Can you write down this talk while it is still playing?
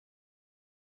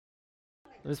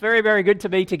It was very, very good to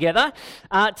be together.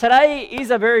 Today is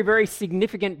a very, very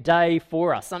significant day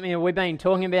for us, something that we've been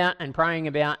talking about and praying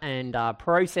about and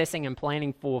processing and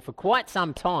planning for quite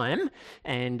some time.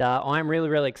 And I'm really,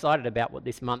 really excited about what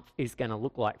this month is going to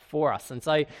look like for us. And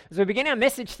so as we begin our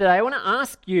message today, I want to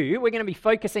ask you, we're going to be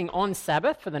focusing on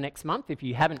Sabbath for the next month, if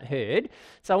you haven't heard.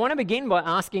 So I want to begin by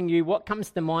asking you what comes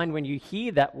to mind when you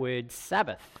hear that word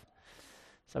Sabbath.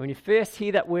 So when you first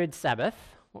hear that word Sabbath,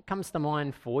 what comes to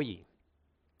mind for you?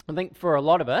 I think for a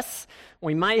lot of us,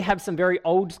 we may have some very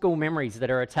old school memories that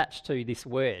are attached to this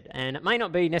word. And it may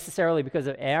not be necessarily because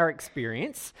of our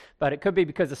experience, but it could be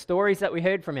because of stories that we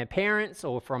heard from our parents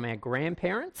or from our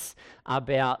grandparents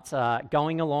about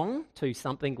going along to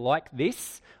something like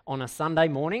this on a Sunday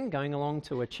morning, going along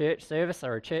to a church service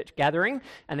or a church gathering,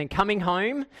 and then coming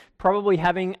home, probably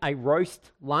having a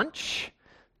roast lunch,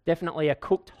 definitely a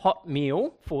cooked hot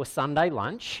meal for Sunday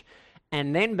lunch,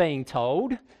 and then being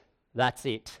told, that's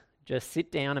it. Just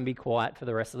sit down and be quiet for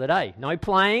the rest of the day. No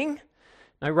playing,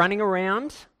 no running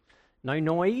around, no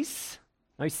noise,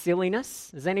 no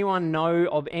silliness. Does anyone know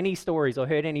of any stories or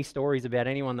heard any stories about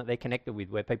anyone that they're connected with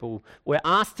where people were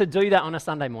asked to do that on a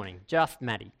Sunday morning? Just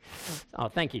Maddie. Oh,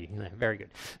 thank you. Very good.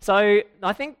 So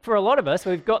I think for a lot of us,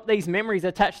 we've got these memories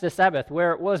attached to Sabbath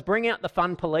where it was bring out the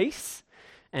fun police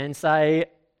and say,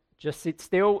 just sit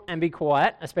still and be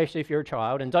quiet, especially if you're a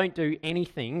child, and don't do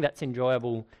anything that's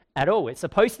enjoyable at all. It's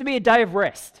supposed to be a day of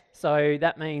rest, so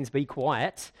that means be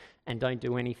quiet and don't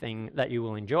do anything that you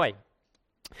will enjoy.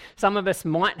 Some of us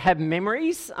might have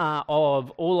memories of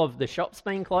all of the shops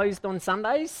being closed on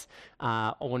Sundays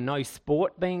or no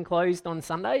sport being closed on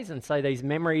Sundays, and so these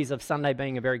memories of Sunday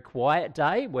being a very quiet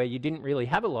day where you didn't really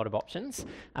have a lot of options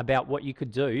about what you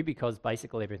could do because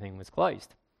basically everything was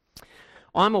closed.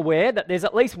 I'm aware that there's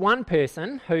at least one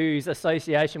person whose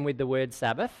association with the word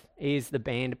Sabbath is the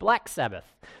band Black Sabbath,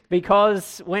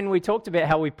 because when we talked about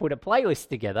how we put a playlist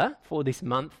together for this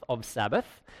month of Sabbath,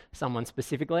 someone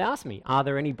specifically asked me, are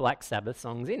there any Black Sabbath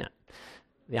songs in it?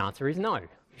 The answer is no.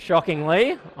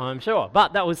 Shockingly, I'm sure,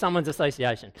 but that was someone's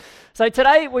association. So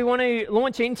today we want to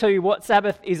launch into what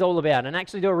Sabbath is all about and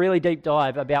actually do a really deep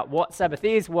dive about what Sabbath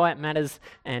is, why it matters,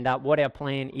 and what our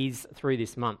plan is through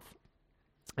this month.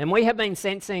 And we have been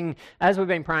sensing, as we've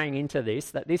been praying into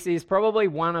this, that this is probably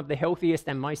one of the healthiest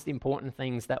and most important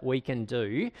things that we can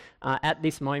do at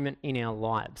this moment in our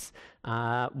lives.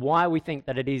 Why we think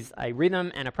that it is a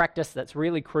rhythm and a practice that's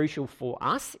really crucial for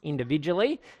us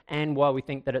individually, and why we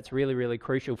think that it's really, really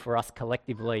crucial for us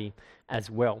collectively as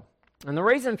well. And the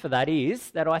reason for that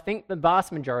is that I think the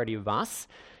vast majority of us,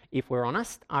 if we're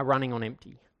honest, are running on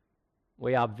empty.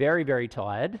 We are very, very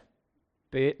tired,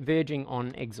 verging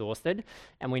on exhausted,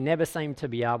 and we never seem to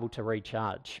be able to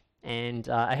recharge. And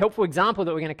a helpful example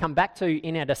that we're going to come back to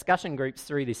in our discussion groups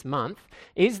through this month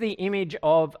is the image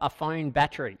of a phone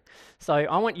battery. So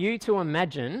I want you to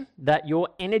imagine that your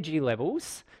energy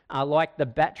levels are like the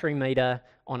battery meter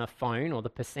on a phone, or the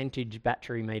percentage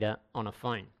battery meter on a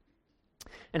phone.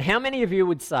 And how many of you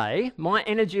would say, my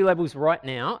energy levels right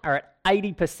now are at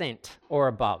 80% or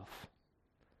above?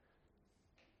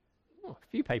 A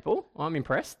few people. I'm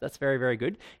impressed. That's very, very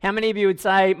good. How many of you would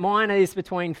say mine is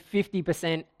between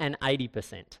 50% and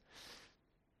 80%?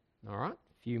 All right,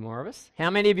 a few more of us. How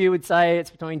many of you would say it's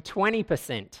between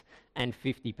 20% and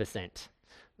 50%?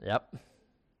 Yep,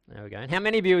 there we go. And how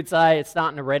many of you would say it's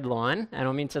starting to redline and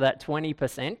I'm into that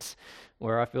 20%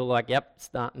 where I feel like, yep,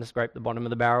 starting to scrape the bottom of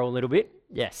the barrel a little bit?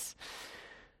 Yes.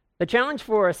 The challenge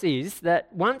for us is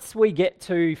that once we get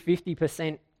to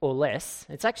 50% or less,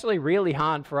 it's actually really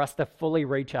hard for us to fully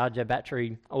recharge our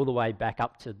battery all the way back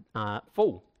up to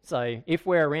full. So if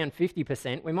we're around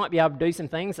 50%, we might be able to do some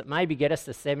things that maybe get us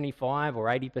to 75 or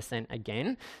 80%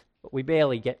 again, but we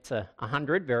barely get to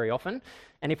 100 very often.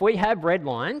 And if we have red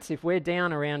lines, if we're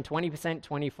down around 20%,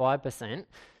 25%,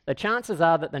 the chances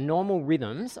are that the normal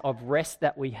rhythms of rest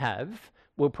that we have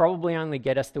will probably only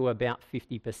get us to about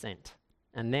 50%.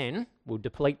 And then we'll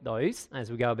deplete those as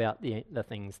we go about the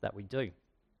things that we do.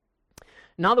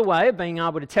 Another way of being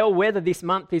able to tell whether this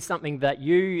month is something that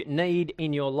you need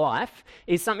in your life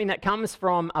is something that comes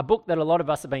from a book that a lot of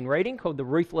us have been reading called The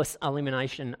Ruthless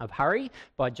Elimination of Hurry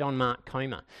by John Mark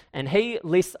Comer. And he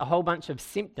lists a whole bunch of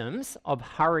symptoms of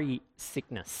hurry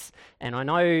sickness. And I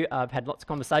know I've had lots of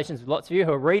conversations with lots of you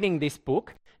who are reading this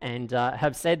book and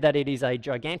have said that it is a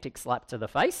gigantic slap to the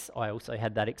face. I also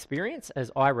had that experience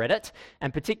as I read it,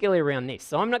 and particularly around this.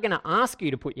 So I'm not going to ask you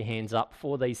to put your hands up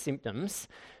for these symptoms,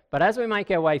 but as we make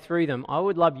our way through them, I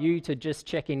would love you to just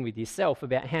check in with yourself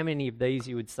about how many of these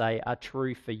you would say are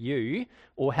true for you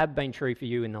or have been true for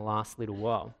you in the last little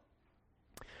while.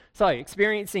 So,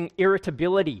 experiencing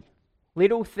irritability,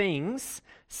 Little things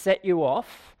set you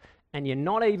off and you're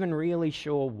not even really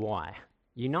sure why.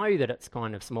 You know that it's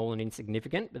kind of small and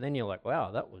insignificant, but then you're like,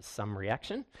 wow, that was some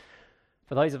reaction.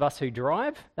 For those of us who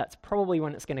drive, that's probably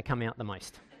when it's going to come out the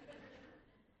most.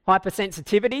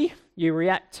 Hypersensitivity, you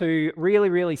react to really,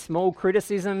 really small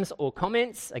criticisms or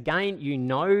comments. Again, you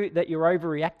know that you're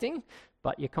overreacting,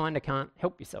 but you kind of can't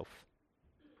help yourself.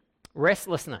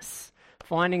 Restlessness,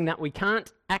 finding that we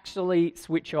can't actually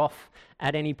switch off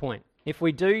at any point. If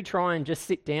we do try and just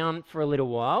sit down for a little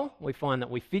while, we find that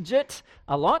we fidget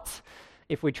a lot.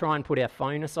 If we try and put our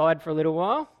phone aside for a little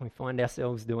while, we find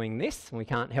ourselves doing this and we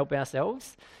can't help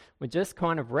ourselves. We're just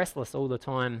kind of restless all the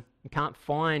time and can't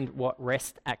find what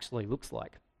rest actually looks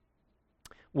like.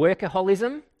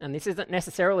 Workaholism, and this isn't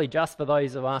necessarily just for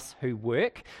those of us who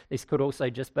work. This could also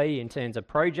just be in terms of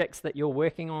projects that you're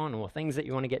working on or things that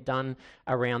you want to get done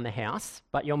around the house.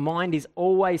 But your mind is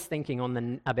always thinking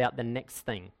about the next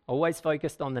thing, always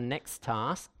focused on the next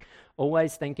task,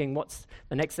 always thinking what's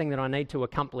the next thing that I need to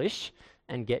accomplish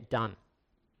and get done.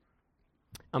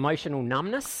 Emotional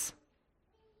numbness.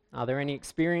 Are there any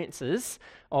experiences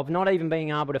of not even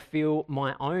being able to feel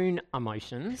my own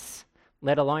emotions,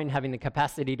 let alone having the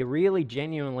capacity to really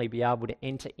genuinely be able to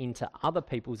enter into other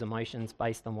people's emotions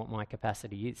based on what my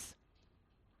capacity is?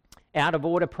 Out of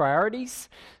order priorities.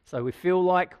 So we feel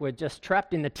like we're just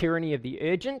trapped in the tyranny of the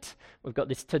urgent. We've got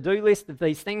this to-do list of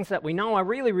these things that we know are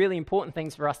really, really important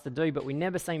things for us to do, but we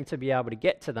never seem to be able to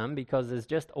get to them because there's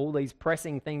just all these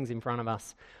pressing things in front of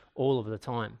us all of the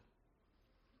time.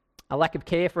 A lack of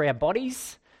care for our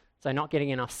bodies. So not getting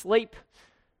enough sleep,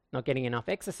 not getting enough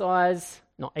exercise,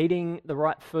 not eating the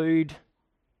right food,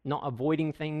 not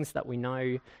avoiding things that we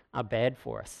know are bad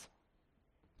for us.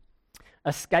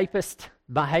 Escapist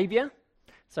behaviour,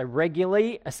 so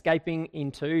regularly escaping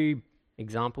into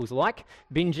examples like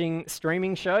binging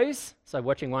streaming shows, so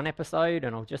watching one episode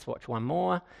and I'll just watch one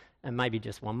more, and maybe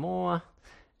just one more,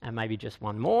 and maybe just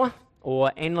one more,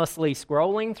 or endlessly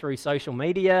scrolling through social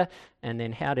media and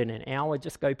then how did an hour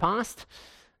just go past?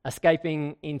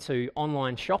 Escaping into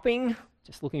online shopping,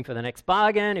 just looking for the next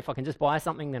bargain. If I can just buy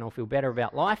something, then I'll feel better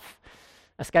about life.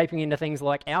 Escaping into things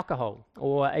like alcohol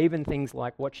or even things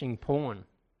like watching porn.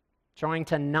 Trying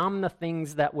to numb the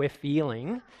things that we're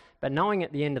feeling, but knowing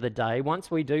at the end of the day, once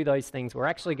we do those things, we're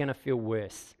actually going to feel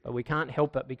worse. But we can't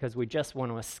help it because we just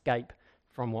want to escape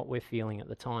from what we're feeling at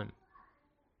the time.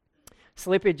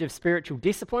 Slippage of spiritual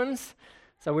disciplines.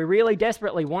 So we really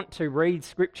desperately want to read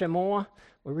scripture more.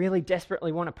 We really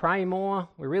desperately want to pray more.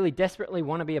 We really desperately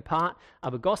want to be a part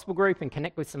of a gospel group and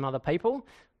connect with some other people.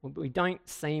 We don't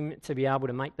seem to be able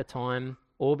to make the time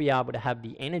or be able to have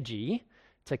the energy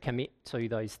to commit to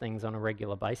those things on a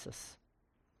regular basis.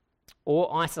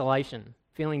 Or isolation,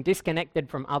 feeling disconnected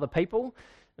from other people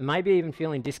and maybe even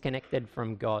feeling disconnected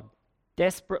from God.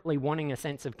 Desperately wanting a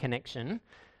sense of connection,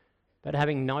 but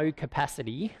having no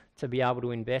capacity to be able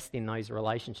to invest in those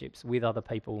relationships with other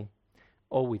people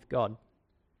or with God.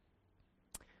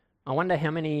 I wonder how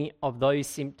many of those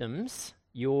symptoms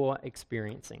you're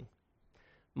experiencing.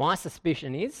 My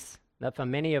suspicion is that for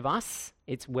many of us,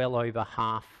 it's well over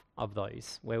half of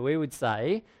those, where we would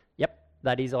say, yep,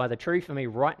 that is either true for me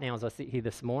right now as I sit here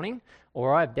this morning,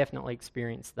 or I've definitely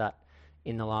experienced that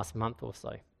in the last month or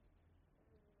so.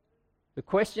 The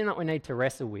question that we need to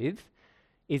wrestle with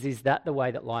is that the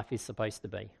way that life is supposed to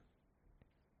be?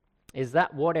 Is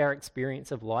that what our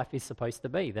experience of life is supposed to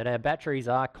be? That our batteries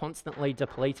are constantly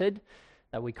depleted,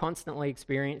 that we constantly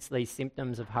experience these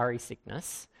symptoms of hurry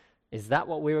sickness? Is that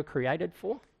what we were created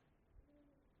for?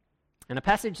 And a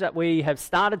passage that we have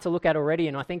started to look at already,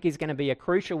 and I think is going to be a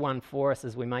crucial one for us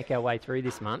as we make our way through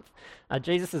this month, are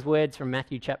Jesus' words from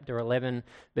Matthew chapter 11,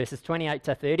 verses 28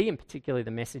 to 30, and particularly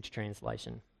the Message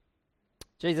translation.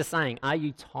 Jesus saying, are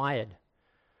you tired?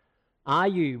 Are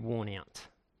you worn out?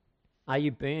 Are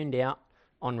you burned out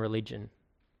on religion?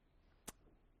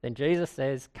 Then Jesus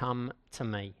says, come to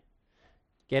me.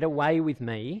 Get away with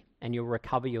me and you'll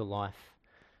recover your life.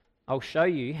 I'll show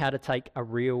you how to take a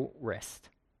real rest.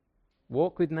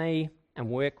 Walk with me and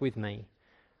work with me.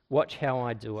 Watch how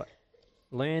I do it.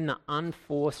 Learn the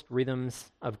unforced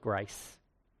rhythms of grace.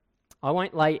 I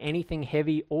won't lay anything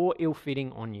heavy or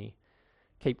ill-fitting on you.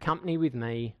 Keep company with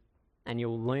me and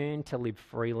you'll learn to live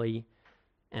freely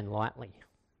and lightly.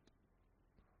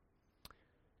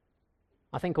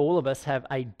 I think all of us have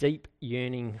a deep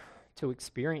yearning to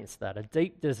experience that, a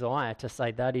deep desire to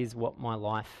say that is what my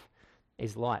life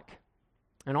is like.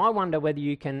 And I wonder whether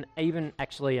you can even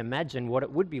actually imagine what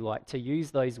it would be like to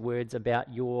use those words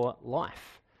about your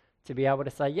life, to be able to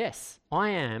say, yes, I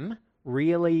am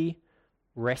really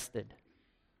rested.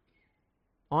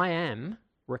 I am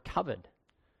recovered.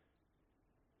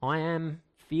 I am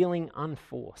feeling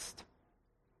unforced.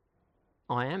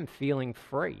 I am feeling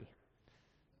free.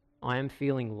 I am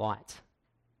feeling light.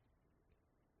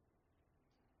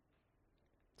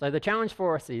 So the challenge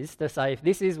for us is to say, if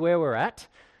this is where we're at,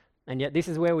 and yet this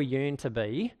is where we yearn to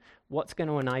be, what's going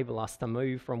to enable us to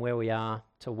move from where we are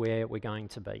to where we're going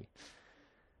to be?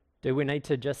 Do we need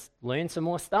to just learn some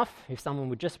more stuff? If someone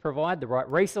would just provide the right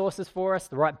resources for us,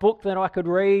 the right book that I could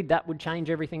read, that would change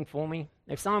everything for me.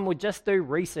 If someone would just do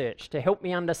research to help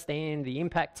me understand the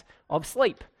impact of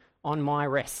sleep on my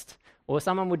rest, or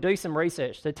someone would do some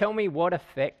research to tell me what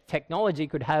effect technology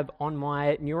could have on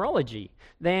my neurology,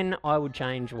 then I would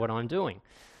change what I'm doing.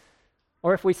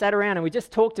 Or if we sat around and we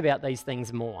just talked about these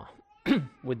things more,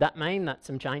 would that mean that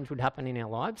some change would happen in our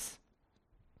lives?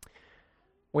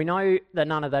 We know that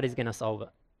none of that is going to solve it.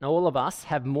 Now, all of us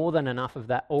have more than enough of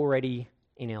that already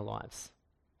in our lives.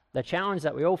 The challenge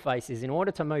that we all face is, in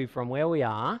order to move from where we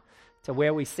are to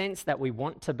where we sense that we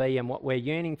want to be and what we're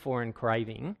yearning for and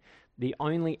craving, the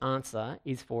only answer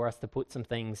is for us to put some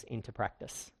things into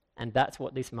practice. And that's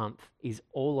what this month is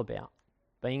all about.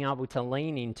 Being able to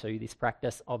lean into this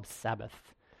practice of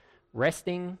Sabbath.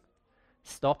 Resting,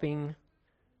 stopping,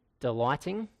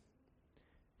 delighting,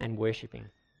 and worshipping.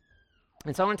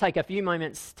 And so I want to take a few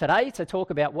moments today to talk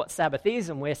about what Sabbath is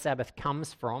and where Sabbath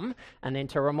comes from, and then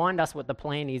to remind us what the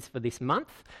plan is for this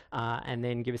month, and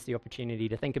then give us the opportunity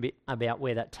to think a bit about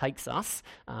where that takes us.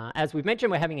 As we've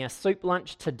mentioned, we're having our soup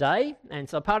lunch today, and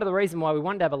so part of the reason why we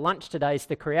wanted to have a lunch today is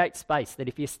to create space, that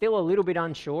if you're still a little bit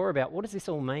unsure about what does this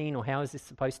all mean or how is this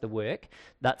supposed to work,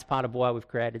 that's part of why we've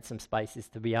created some spaces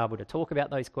to be able to talk about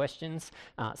those questions.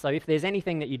 So if there's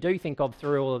anything that you do think of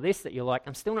through all of this that you're like,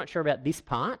 I'm still not sure about this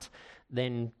part,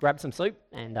 then grab some soup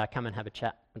and come and have a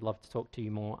chat. I'd love to talk to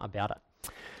you more about it.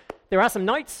 There are some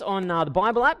notes on the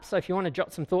Bible app, so if you want to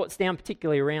jot some thoughts down,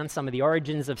 particularly around some of the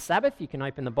origins of Sabbath, you can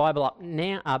open the Bible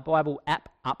app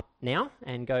up now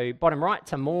and go bottom right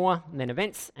to More, and then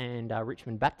Events and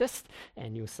Richmond Baptist,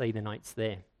 and you'll see the notes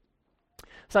there.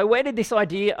 So where did this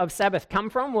idea of Sabbath come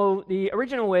from? Well, the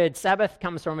original word Sabbath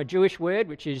comes from a Jewish word,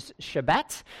 which is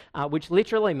Shabbat, which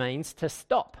literally means to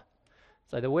stop.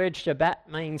 So the word Shabbat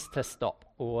means to stop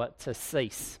or to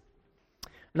cease.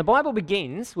 And the Bible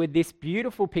begins with this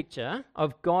beautiful picture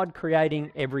of God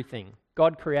creating everything.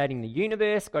 God creating the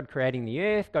universe, God creating the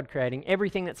earth, God creating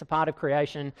everything that's a part of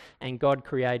creation, and God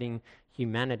creating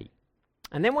humanity.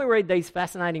 And then we read these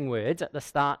fascinating words at the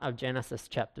start of Genesis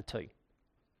chapter 2.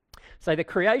 So the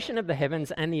creation of the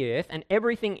heavens and the earth and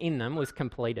everything in them was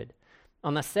completed.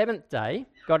 On the seventh day,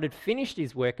 God had finished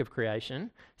his work of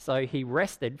creation, so he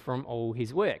rested from all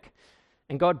his work.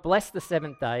 And God blessed the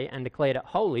seventh day and declared it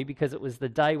holy because it was the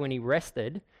day when he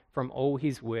rested from all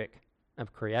his work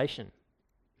of creation.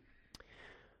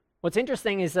 What's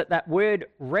interesting is that word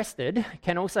rested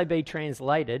can also be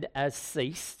translated as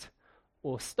ceased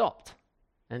or stopped.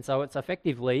 And so it's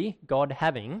effectively God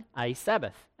having a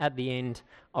Sabbath at the end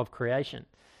of creation.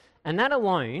 And that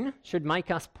alone should make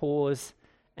us pause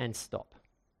and stop.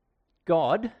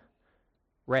 God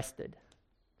rested.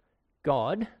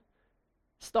 God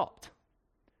stopped.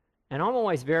 And I'm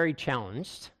always very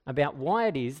challenged about why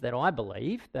it is that I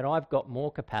believe that I've got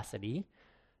more capacity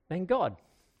than God.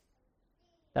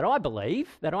 That I believe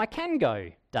that I can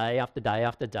go day after day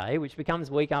after day, which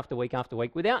becomes week after week after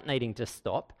week without needing to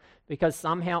stop, because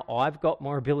somehow I've got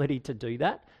more ability to do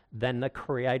that than the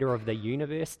creator of the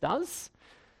universe does.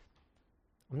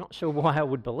 I'm not sure why I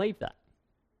would believe that.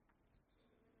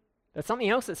 But something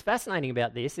else that's fascinating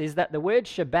about this is that the word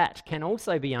Shabbat can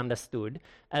also be understood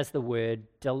as the word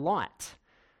delight.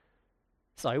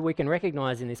 So we can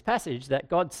recognize in this passage that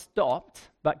God stopped,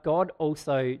 but God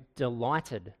also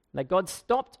delighted. That God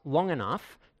stopped long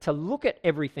enough to look at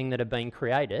everything that had been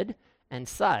created and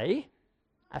say,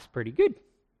 that's pretty good.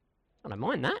 I don't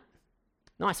mind that.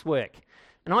 Nice work.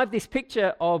 And I have this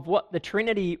picture of what the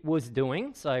Trinity was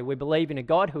doing. So we believe in a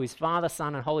God who is Father,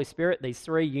 Son, and Holy Spirit, these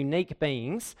three unique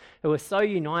beings who are so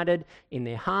united in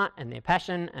their heart and their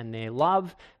passion and their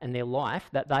love and their life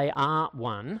that they are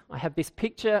one. I have this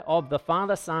picture of the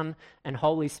Father, Son, and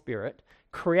Holy Spirit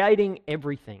creating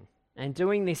everything and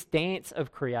doing this dance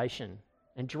of creation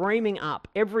and dreaming up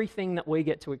everything that we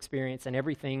get to experience and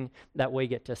everything that we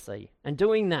get to see. And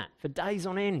doing that for days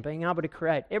on end, being able to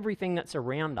create everything that's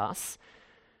around us,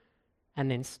 and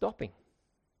then stopping.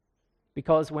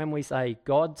 Because when we say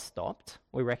God stopped,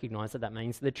 we recognize that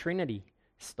means the Trinity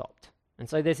stopped. And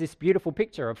so there's this beautiful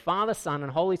picture of Father, Son,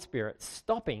 and Holy Spirit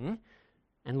stopping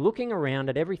and looking around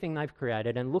at everything they've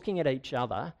created and looking at each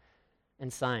other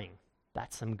and saying,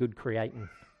 that's some good creating.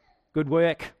 Good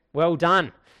work. Well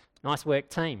done. Nice work,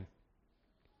 team.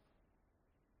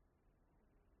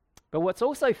 But what's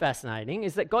also fascinating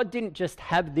is that God didn't just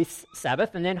have this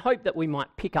Sabbath and then hope that we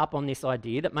might pick up on this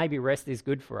idea that maybe rest is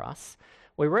good for us.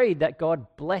 We read that God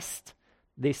blessed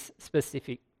this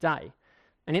specific day.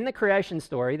 And in the creation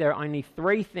story, there are only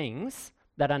 3 things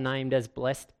that are named as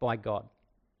blessed by God.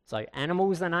 So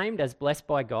animals are named as blessed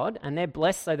by God, and they're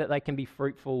blessed so that they can be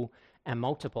fruitful and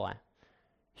multiply.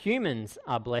 Humans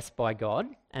are blessed by God,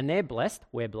 and we're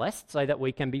blessed, so that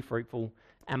we can be fruitful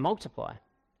and multiply.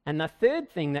 And the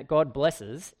third thing that God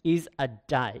blesses is a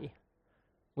day,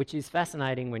 which is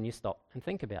fascinating when you stop and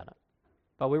think about it.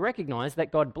 But we recognize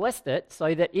that God blessed it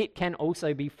so that it can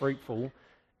also be fruitful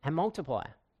and multiply.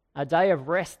 A day of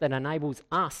rest that enables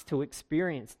us to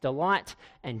experience delight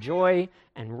and joy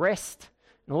and rest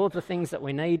and all of the things that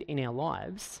we need in our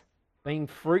lives, being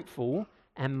fruitful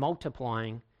and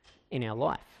multiplying in our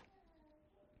life.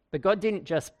 But God didn't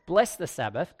just bless the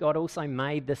Sabbath, God also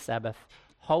made the Sabbath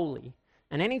holy.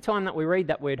 And any time that we read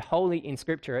that word holy in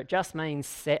Scripture, it just means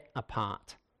set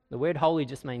apart. The word holy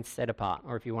just means set apart,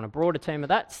 or if you want a broader term of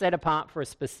that, set apart for a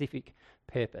specific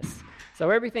purpose. So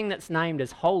everything that's named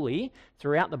as holy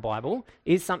throughout the Bible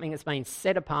is something that's been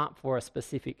set apart for a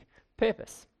specific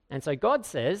purpose. And so God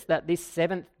says that this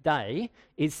 7th day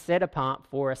is set apart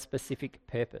for a specific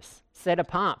purpose, set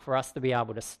apart for us to be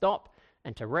able to stop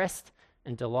and to rest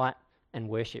and delight and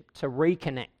worship, to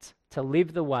reconnect, to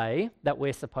live the way that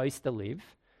we're supposed to live,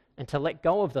 and to let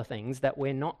go of the things that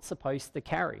we're not supposed to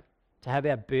carry, to have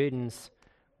our burdens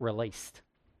released.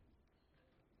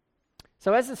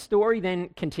 So as the story then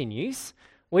continues,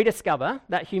 we discover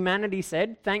that humanity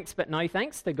said thanks but no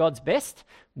thanks to God's best,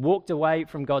 walked away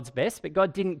from God's best, but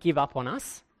God didn't give up on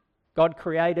us. God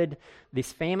created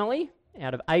this family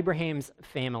out of Abraham's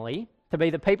family to be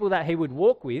the people that he would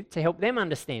walk with, to help them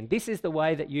understand this is the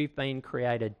way that you've been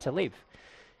created to live.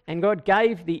 And God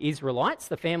gave the Israelites,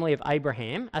 the family of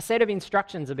Abraham, a set of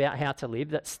instructions about how to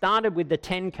live that started with the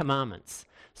 10 Commandments,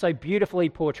 so beautifully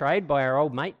portrayed by our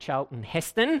old mate Charlton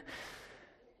Heston.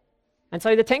 And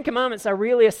so the 10 Commandments are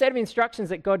really a set of instructions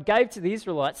that God gave to the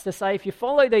Israelites to say, if you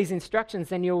follow these instructions,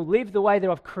 then you'll live the way that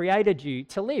I've created you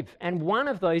to live. And one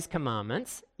of those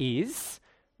commandments is,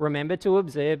 remember to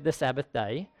observe the Sabbath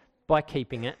day by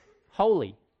keeping it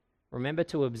holy. Remember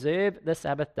to observe the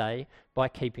Sabbath day by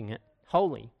keeping it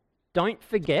holy. Don't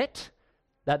forget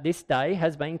that this day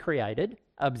has been created.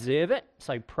 Observe it,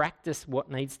 so practice what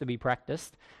needs to be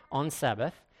practiced on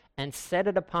Sabbath, and set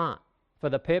it apart for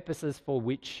the purposes for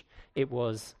which it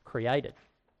was created.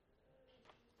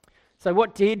 So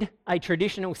what did a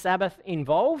traditional Sabbath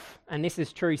involve? And this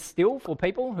is true still for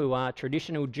people who are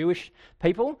traditional Jewish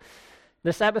people.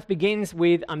 The Sabbath begins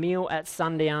with a meal at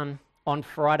sundown on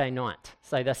Friday night.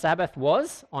 So the Sabbath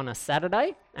was on a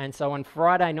Saturday, and so on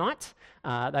Friday night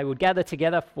they would gather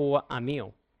together for a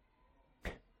meal.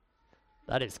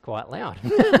 That is quite loud.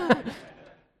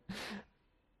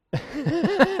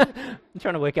 I'm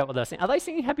trying to work out what they're singing. Are they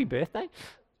singing Happy Birthday?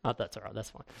 Oh, that's all right.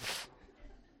 That's fine.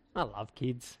 I love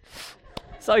kids.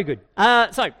 So good.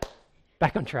 So,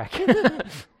 back on track.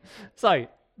 So,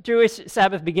 Jewish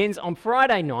Sabbath begins on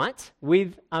Friday night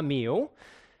with a meal.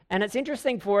 And it's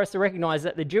interesting for us to recognise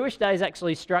that the Jewish day is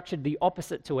actually structured the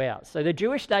opposite to ours. So the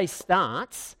Jewish day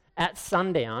starts at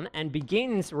sundown and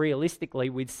begins realistically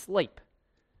with sleep.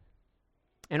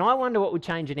 And I wonder what would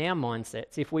change in our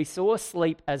mindsets if we saw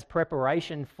sleep as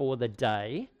preparation for the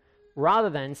day, rather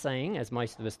than seeing, as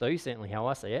most of us do, certainly how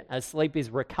I see it, as sleep is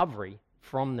recovery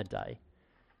from the day.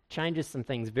 Changes some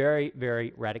things very,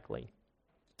 very radically.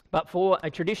 But for a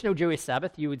traditional Jewish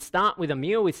Sabbath, you would start with a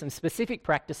meal with some specific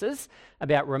practices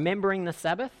about remembering the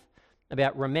Sabbath,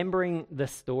 about remembering the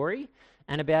story,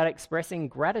 and about expressing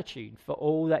gratitude for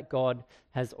all that God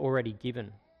has already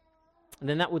given. And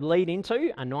then that would lead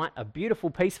into a night of beautiful,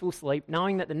 peaceful sleep,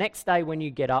 knowing that the next day when you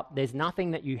get up, there's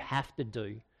nothing that you have to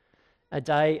do. A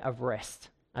day of rest,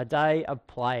 a day of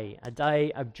play, a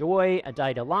day of joy, a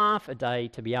day to laugh, a day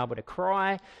to be able to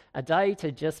cry, a day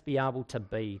to just be able to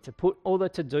be, to put all the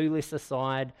to-do lists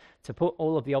aside, to put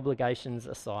all of the obligations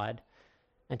aside,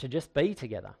 and to just be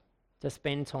together, to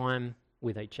spend time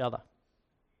with each other.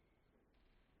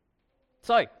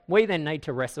 So we then need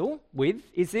to wrestle with,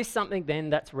 is this something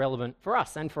then that's relevant for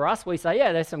us? And for us, we say,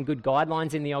 yeah, there's some good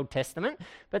guidelines in the Old Testament,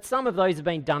 but some of those have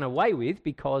been done away with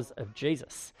because of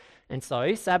Jesus. And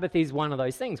so Sabbath is one of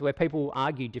those things where people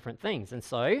argue different things. And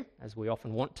so, as we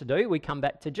often want to do, we come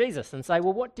back to Jesus and say,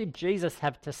 well, what did Jesus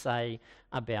have to say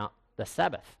about the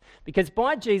Sabbath? Because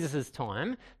by Jesus'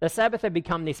 time, the Sabbath had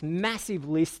become this massive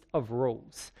list of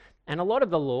rules. And a lot of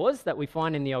the laws that we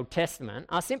find in the Old Testament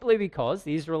are simply because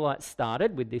the Israelites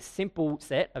started with this simple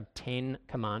set of 10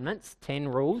 commandments, 10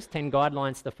 rules, 10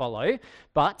 guidelines to follow,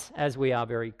 but as we are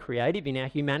very creative in our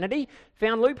humanity,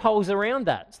 found loopholes around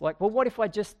that. It's like, well, what if I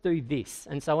just do this?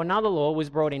 And so another law was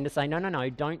brought in to say, no,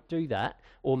 don't do that,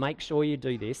 or make sure you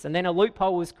do this. And then a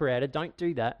loophole was created, don't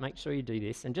do that, make sure you do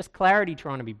this, and just clarity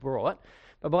trying to be brought.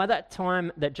 But by that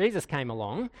time that Jesus came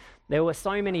along, there were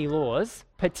so many laws,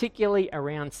 particularly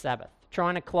around Sabbath,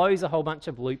 trying to close a whole bunch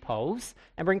of loopholes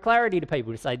and bring clarity to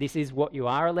people to say this is what you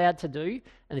are allowed to do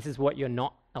and this is what you're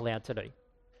not allowed to do.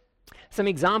 Some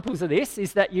examples of this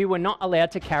is that you were not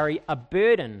allowed to carry a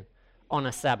burden on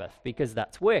a Sabbath because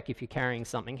that's work if you're carrying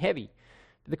something heavy.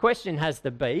 But the question has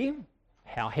to be,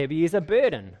 how heavy is a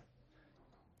burden?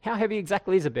 How heavy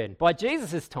exactly is a burden? By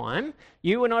Jesus' time,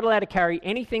 you were not allowed to carry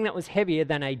anything that was heavier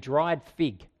than a dried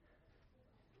fig.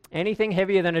 Anything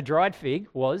heavier than a dried fig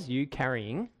was you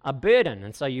carrying a burden,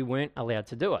 and so you weren't allowed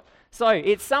to do it. So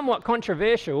it's somewhat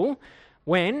controversial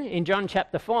when, in John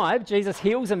chapter 5, Jesus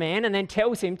heals a man and then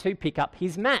tells him to pick up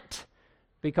his mat,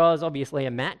 because obviously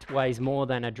a mat weighs more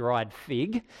than a dried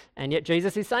fig, and yet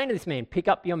Jesus is saying to this man, pick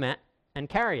up your mat and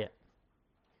carry it.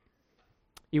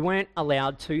 You weren't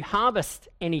allowed to harvest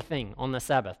anything on the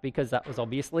Sabbath because that was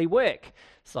obviously work.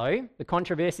 So the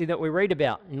controversy that we read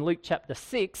about in Luke chapter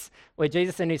 6, where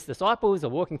Jesus and his disciples are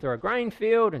walking through a grain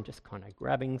field and just kind of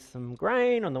grabbing some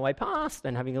grain on the way past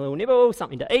and having a little nibble,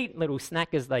 something to eat, little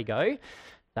snack as they go,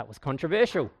 that was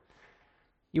controversial.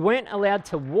 You weren't allowed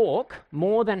to walk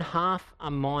more than half a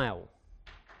mile.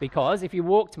 Because if you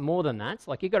walked more than that, it's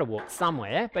like you've got to walk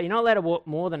somewhere, but you're not allowed to walk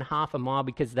more than half a mile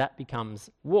because that becomes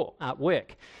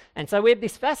work. And so we have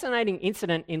this fascinating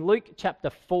incident in Luke chapter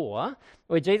 4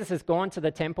 where Jesus has gone to the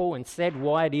temple and said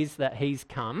why it is that he's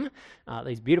come,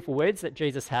 these beautiful words that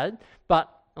Jesus had, but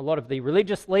a lot of the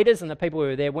religious leaders and the people who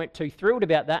were there weren't too thrilled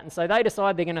about that, and so they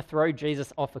decide they're going to throw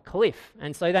Jesus off a cliff.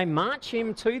 And so they march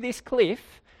him to this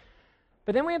cliff.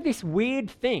 But then we have this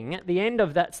weird thing at the end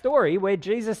of that story where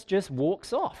Jesus just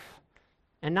walks off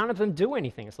and none of them do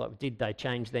anything. It's like, did they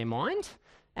change their mind?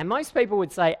 And most people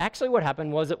would say, actually what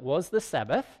happened was it was the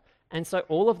Sabbath, and so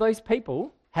all of those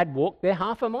people had walked their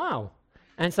half a mile.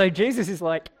 And so Jesus is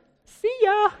like, see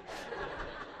ya,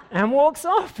 and walks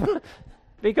off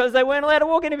because they weren't allowed to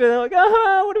walk anywhere. They're like,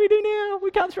 what do we do now?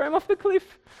 We can't throw him off the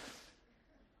cliff.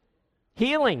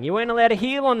 Healing. You weren't allowed to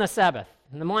heal on the Sabbath.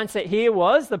 And the mindset here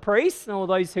was the priests and all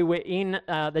those who were in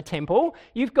the temple,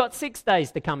 you've got 6 days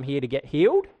to come here to get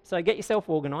healed, so get yourself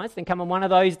organised and come on one of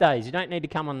those days. You don't need to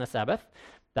come on the Sabbath.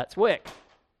 That's work.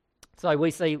 So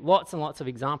we see lots and lots of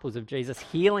examples of Jesus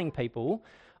healing people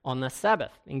on the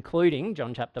Sabbath, including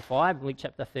John chapter 5, Luke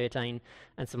chapter 13,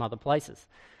 and some other places.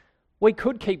 We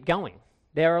could keep going.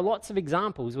 There are lots of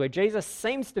examples where Jesus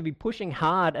seems to be pushing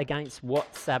hard against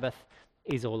what Sabbath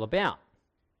is all about.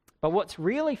 But what's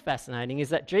really fascinating is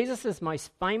that Jesus' most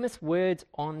famous words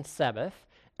on Sabbath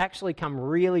actually come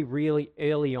really, really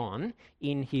early on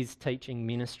in his teaching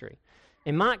ministry.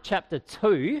 In Mark chapter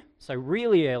 2, so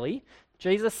really early,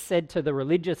 Jesus said to the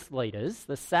religious leaders,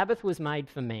 the Sabbath was made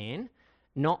for man,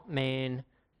 not man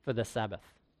for the Sabbath.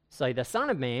 So the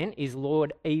Son of Man is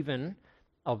Lord even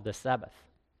of the Sabbath.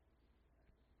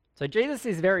 So Jesus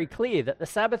is very clear that the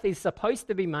Sabbath is supposed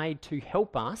to be made to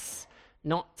help us,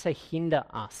 not to hinder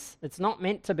us. It's not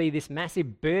meant to be this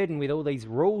massive burden with all these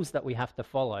rules that we have to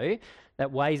follow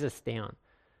that weighs us down.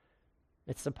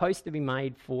 It's supposed to be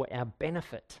made for our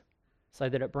benefit so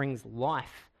that it brings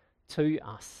life to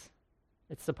us.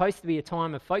 It's supposed to be a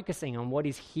time of focusing on what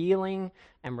is healing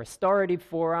and restorative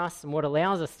for us and what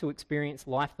allows us to experience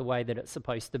life the way that it's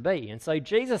supposed to be. And so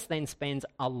Jesus then spends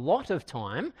a lot of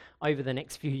time over the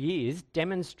next few years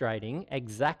demonstrating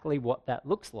exactly what that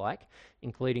looks like,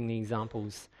 including the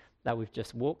examples that we've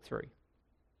just walked through.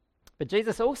 But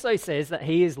Jesus also says that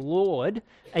he is Lord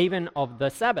even of the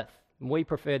Sabbath. We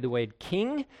prefer the word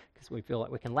king because we feel like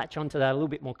we can latch onto that a little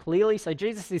bit more clearly. So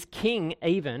Jesus is king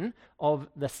even of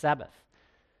the Sabbath.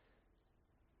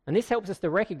 And this helps us to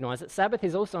recognize that Sabbath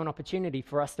is also an opportunity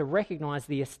for us to recognize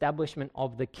the establishment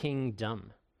of the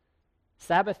kingdom.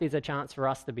 Sabbath is a chance for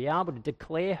us to be able to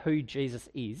declare who Jesus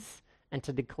is and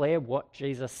to declare what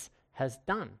Jesus has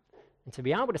done. And to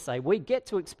be able to say we get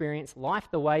to experience life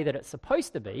the way that it's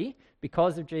supposed to be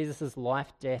because of Jesus'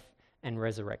 life, death, and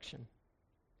resurrection.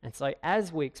 And so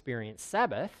as we experience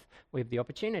Sabbath, we have the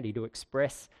opportunity to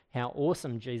express how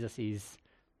awesome Jesus is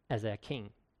as our King.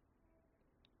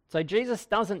 So Jesus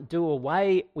doesn't do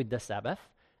away with the Sabbath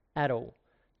at all.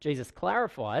 Jesus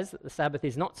clarifies that the Sabbath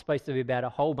is not supposed to be about a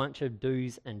whole bunch of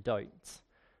do's and don'ts,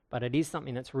 but it is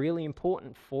something that's really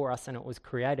important for us and it was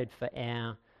created for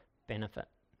our benefit.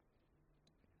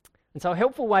 And so a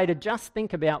helpful way to just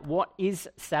think about what is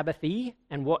Sabbathy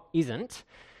and what isn't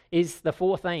is the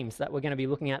 4 themes that we're going to be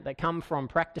looking at that come from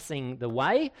practicing the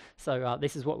way. So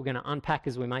this is what we're going to unpack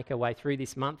as we make our way through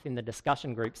this month in the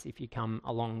discussion groups if you come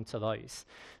along to those.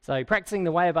 So practicing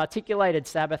the way of articulated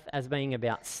Sabbath as being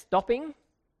about stopping,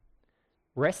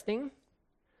 resting,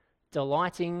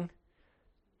 delighting,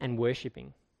 and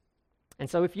worshipping. And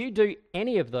so if you do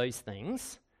any of those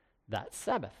things, that's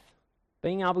Sabbath.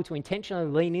 Being able to intentionally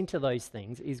lean into those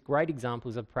things is great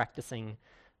examples of practicing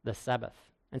the Sabbath.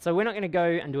 And so we're not going to go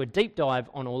and do a deep dive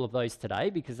on all of those today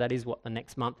because that is what the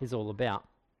next month is all about.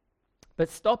 But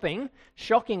stopping,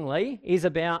 shockingly, is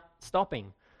about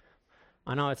stopping.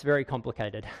 I know it's very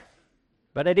complicated,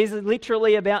 but it is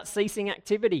literally about ceasing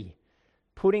activity,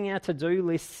 putting our to-do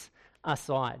lists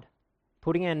aside,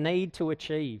 putting our need to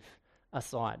achieve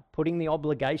aside, putting the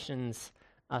obligations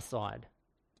aside,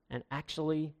 and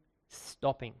actually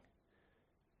stopping.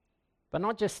 But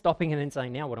not just stopping and then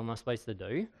saying, now what am I supposed to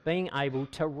do? Being able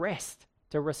to rest,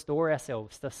 to restore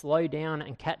ourselves, to slow down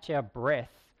and catch our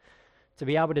breath, to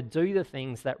be able to do the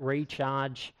things that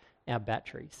recharge our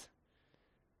batteries.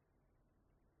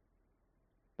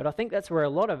 But I think that's where a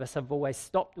lot of us have always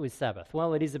stopped with Sabbath.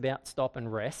 Well, it is about stop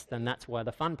and rest, and that's why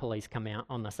the fun police come out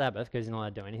on the Sabbath, because you're not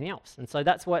allowed to do anything else. And so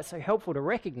that's why it's so helpful to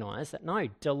recognise that no,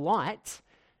 delight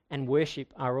and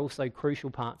worship are also crucial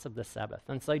parts of the Sabbath.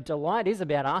 And so delight is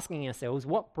about asking ourselves,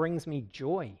 what brings me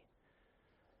joy?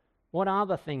 What are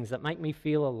the things that make me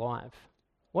feel alive?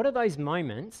 What are those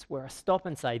moments where I stop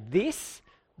and say, this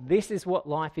is what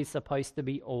life is supposed to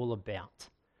be all about?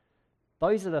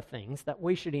 Those are the things that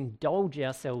we should indulge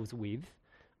ourselves with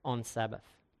on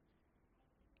Sabbath.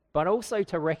 But also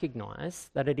to recognise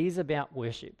that it is about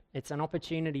worship. It's an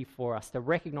opportunity for us to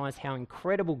recognise how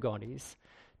incredible God is,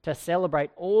 to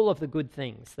celebrate all of the good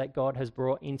things that God has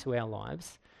brought into our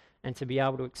lives, and to be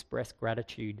able to express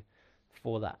gratitude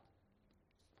for that.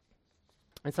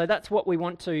 And so that's what we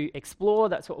want to explore,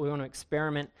 that's what we want to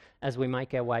experiment as we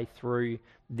make our way through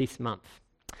this month.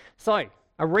 So,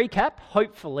 a recap,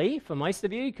 hopefully, for most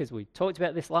of you, because we talked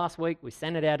about this last week, we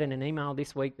sent it out in an email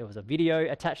this week, there was a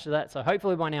video attached to that, so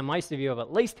hopefully by now most of you have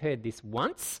at least heard this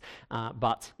once,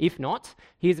 but if not,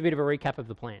 here's a bit of a recap of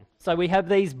the plan. So we have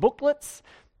these booklets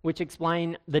which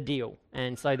explain the deal.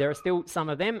 And so there are still some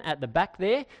of them at the back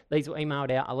there. These were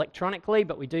emailed out electronically,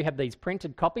 but we do have these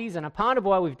printed copies. And a part of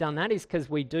why we've done that is because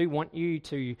we do want you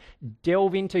to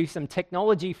delve into some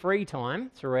technology-free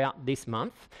time throughout this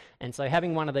month. And so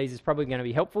having one of these is probably going to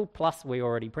be helpful. Plus, we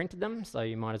already printed them, so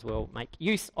you might as well make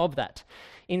use of that.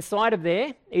 Inside of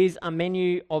there is a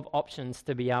menu of options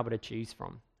to be able to choose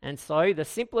from. And so the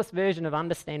simplest version of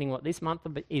understanding what this month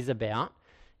is about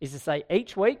is to say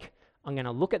each week, I'm going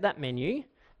to look at that menu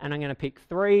and I'm going to pick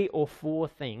 3 or 4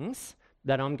 things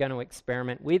that I'm going to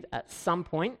experiment with at some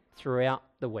point throughout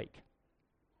the week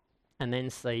and then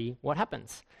see what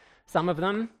happens. Some of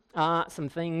them are some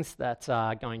things that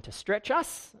are going to stretch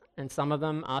us, and some of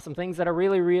them are some things that are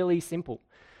really, really simple.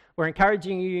 We're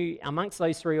encouraging you amongst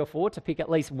those 3 or 4 to pick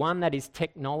at least one that is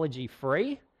technology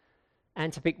free,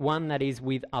 and to pick one that is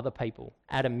with other people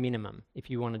at a minimum. If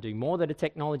you want to do more that are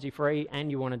technology free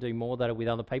and you want to do more that are with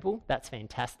other people, that's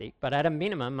fantastic. But at a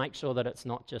minimum, make sure that it's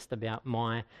not just about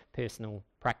my personal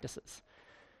practices.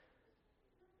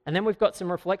 And then we've got some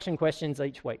reflection questions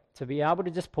each week to be able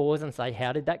to just pause and say,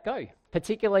 how did that go?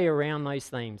 Particularly around those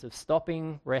themes of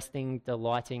stopping, resting,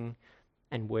 delighting,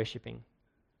 and worshipping.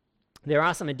 There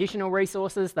are some additional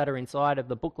resources that are inside of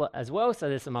the booklet as well. So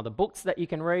there's some other books that you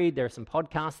can read. There are some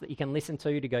podcasts that you can listen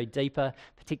to go deeper,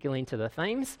 particularly into the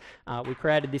themes. We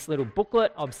created this little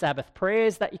booklet of Sabbath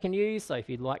prayers that you can use. So if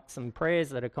you'd like some prayers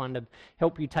that are kind of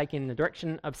help you take in the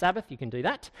direction of Sabbath, you can do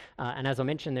that. And as I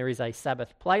mentioned, there is a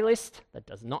Sabbath playlist that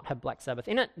does not have Black Sabbath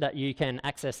in it that you can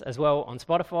access as well on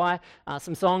Spotify.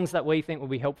 Some songs that we think will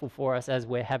be helpful for us as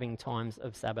we're having times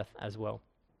of Sabbath as well.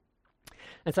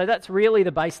 And so that's really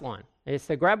the baseline, is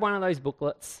to grab one of those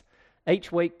booklets,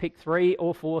 each week pick 3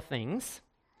 or 4 things,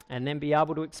 and then be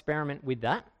able to experiment with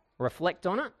that, reflect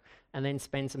on it, and then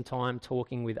spend some time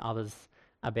talking with others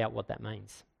about what that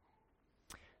means.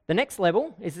 The next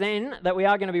level is then that we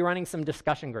are going to be running some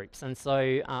discussion groups. And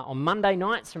so on Monday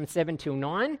nights from 7 till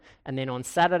 9, and then on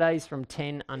Saturdays from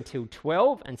 10 until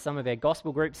 12, and some of our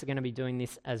gospel groups are going to be doing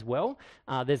this as well.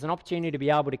 There's an opportunity to be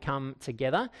able to come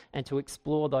together and to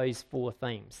explore those 4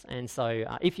 themes. And so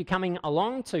if you're coming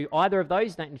along to either of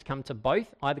those, don't need to come to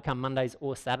both, either come Mondays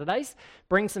or Saturdays.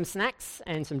 Bring some snacks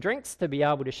and some drinks to be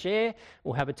able to share.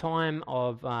 We'll have a time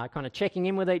of kind of checking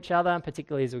in with each other,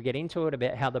 particularly as we get into it,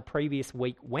 about how the previous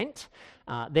week went.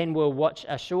 Then we'll watch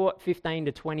a short 15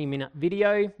 to 20 minute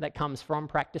video that comes from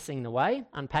Practicing the Way,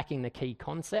 unpacking the key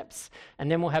concepts. And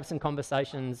then we'll have some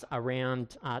conversations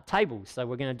around tables. So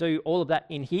we're going to do all of that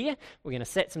in here. We're going to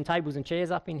set some tables and chairs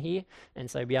up in here,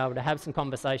 and so be able to have some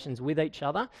conversations with each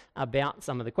other about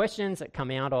some of the questions that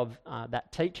come out of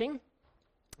that teaching.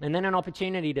 And then an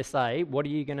opportunity to say, what are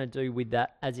you going to do with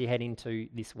that as you head into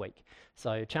this week?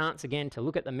 So a chance, again, to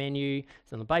look at the menu.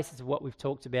 So on the basis of what we've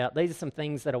talked about, these are some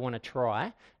things that I want to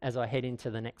try as I head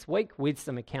into the next week, with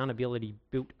some accountability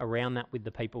built around that with the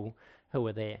people who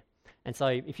are there. And so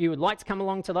if you would like to come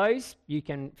along to those, you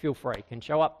can feel free. You can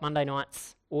show up Monday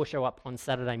nights or show up on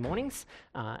Saturday mornings.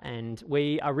 And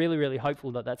we are really, really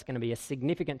hopeful that that's going to be a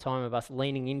significant time of us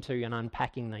leaning into and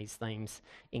unpacking these themes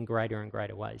in greater and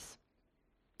greater ways.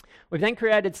 We've then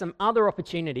created some other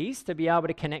opportunities to be able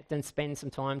to connect and spend some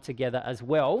time together as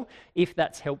well, if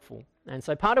that's helpful. And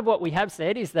so part of what we have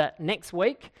said is that next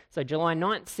week, so July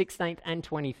 9th, 16th and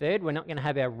 23rd, we're not going to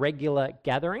have our regular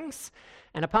gatherings.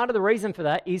 And a part of the reason for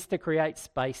that is to create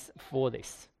space for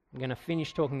this. I'm going to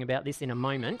finish talking about this in a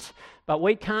moment, but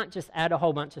we can't just add a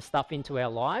whole bunch of stuff into our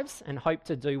lives and hope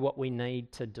to do what we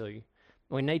need to do.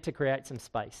 We need to create some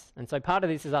space. And so part of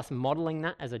this is us modelling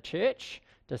that as a church,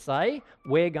 to say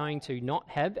we're going to not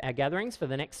have our gatherings for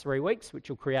the next 3 weeks, which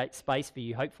will create space for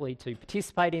you hopefully to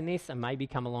participate in this and maybe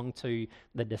come along to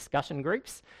the discussion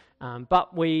groups.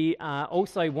 But we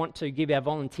also want to give our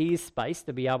volunteers space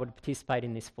to be able to participate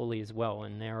in this fully as well.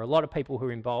 And there are a lot of people who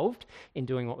are involved in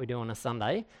doing what we do on a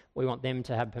Sunday. We want them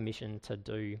to have permission to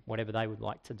do whatever they would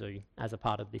like to do as a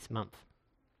part of this month.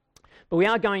 But we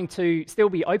are going to still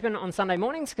be open on Sunday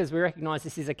mornings because we recognise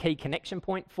this is a key connection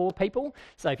point for people.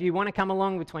 So if you want to come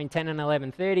along between 10 and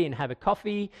 11:30 and have a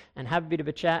coffee and have a bit of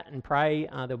a chat and pray,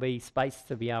 there'll be space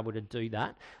to be able to do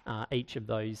that each of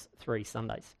those 3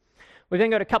 Sundays. We've then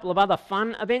got a couple of other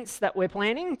fun events that we're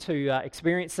planning to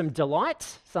experience some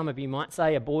delight. Some of you might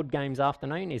say a board games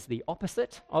afternoon is the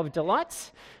opposite of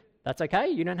delight. That's okay,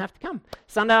 you don't have to come.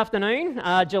 Sunday afternoon,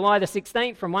 July the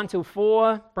 16th from 1 till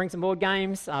 4, bring some board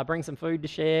games, bring some food to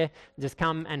share, just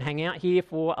come and hang out here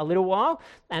for a little while.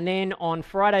 And then on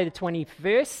Friday the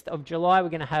 21st of July, we're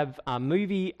going to have a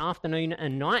movie afternoon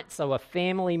and night, so a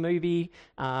family movie,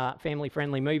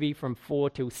 family-friendly movie from 4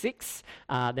 till 6.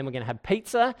 Then we're going to have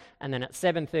pizza, and then at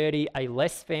 7:30, a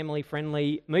less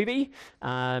family-friendly movie.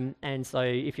 And so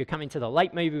if you're coming to the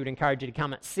late movie, we'd encourage you to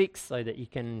come at 6 so that you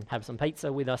can have some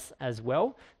pizza with us as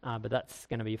well, but that's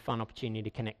going to be a fun opportunity to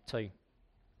connect too.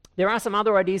 There are some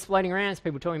other ideas floating around. There's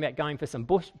people talking about going for some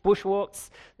bushwalks.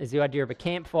 There's the idea of a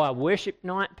campfire worship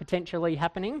night potentially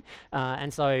happening,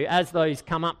 and so as those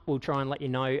come up, we'll try and let you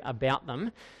know about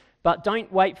them. But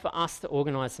don't wait for us to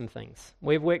organise some things.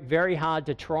 We've worked very hard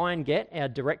to try and get our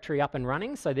directory up and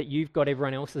running so that you've got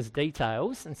everyone else's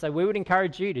details, and so we would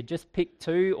encourage you to just pick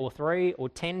 2 or 3 or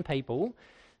 10 people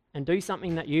and do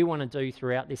something that you want to do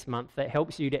throughout this month that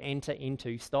helps you to enter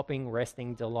into stopping,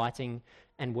 resting, delighting,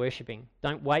 and worshipping.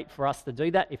 Don't wait for us to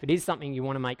do that. If it is something you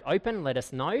want to make open, let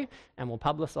us know, and we'll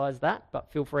publicise that,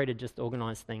 but feel free to just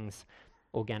organise things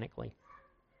organically.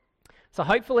 So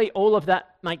hopefully all of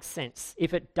that makes sense.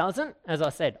 If it doesn't, as I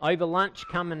said, over lunch,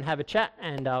 come and have a chat,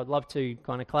 and I would love to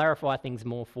kind of clarify things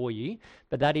more for you,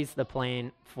 but that is the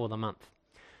plan for the month.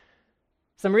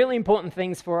 Some really important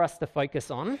things for us to focus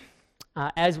on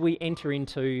as we enter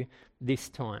into this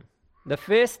time. The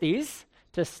first is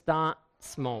to start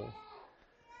small.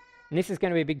 And this is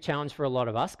going to be a big challenge for a lot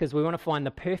of us because we want to find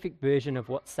the perfect version of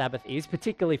what Sabbath is,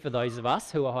 particularly for those of us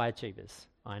who are high achievers.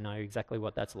 I know exactly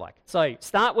what that's like. So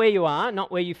start where you are, not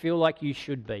where you feel like you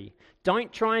should be.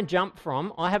 Don't try and jump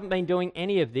from, I haven't been doing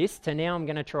any of this, to now I'm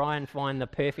going to try and find the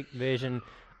perfect version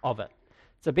of it.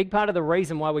 It's a big part of the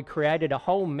reason why we created a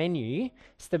whole menu,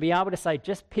 is to be able to say,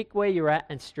 just pick where you're at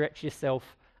and stretch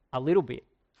yourself a little bit.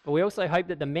 But we also hope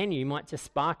that the menu might just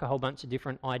spark a whole bunch of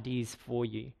different ideas for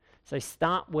you. So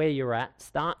start where you're at,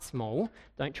 start small.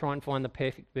 Don't try and find the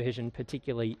perfect version,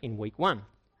 particularly in week 1.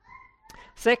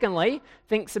 Secondly,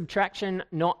 think subtraction,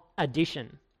 not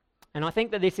addition. And I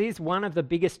think that this is one of the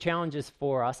biggest challenges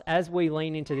for us as we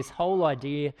lean into this whole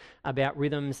idea about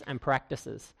rhythms and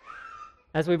practices.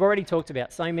 As we've already talked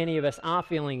about, so many of us are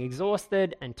feeling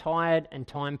exhausted and tired and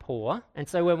time poor. And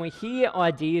so when we hear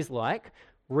ideas like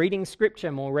reading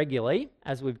scripture more regularly,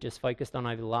 as we've just focused on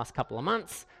over the last couple of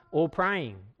months, or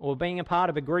praying, or being a part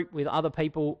of a group with other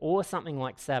people, or something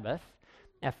like Sabbath,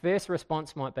 our first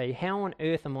response might be, how on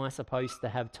earth am I supposed to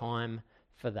have time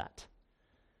for that?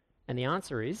 And the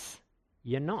answer is,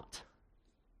 you're not.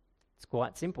 It's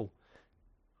quite simple.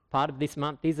 Part of this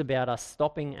month is about us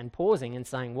stopping and pausing and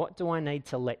saying, what do I need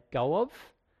to let go of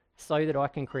so that I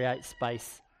can create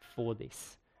space for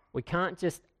this. We can't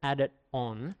just add it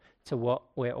on to what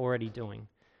we're already doing.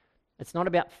 It's not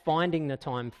about finding the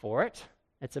time for it.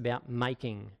 It's about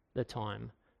making the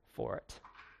time for it.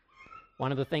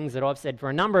 One of the things that I've said for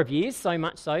a number of years, so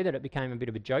much so that it became a bit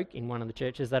of a joke in one of the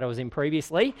churches that I was in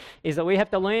previously, is that we have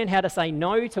to learn how to say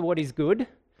no to what is good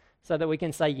so that we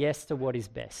can say yes to what is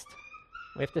best.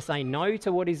 We have to say no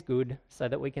to what is good so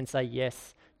that we can say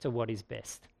yes to what is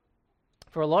best.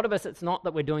 For a lot of us, it's not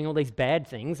that we're doing all these bad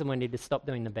things and we need to stop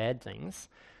doing the bad things.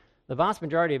 The vast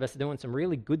majority of us are doing some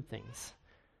really good things.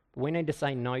 But we need to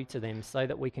say no to them so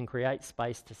that we can create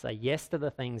space to say yes to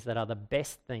the things that are the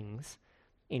best things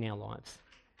in our lives.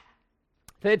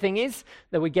 Third thing is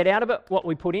that we get out of it what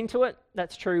we put into it.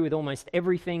 That's true with almost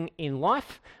everything in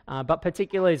life, but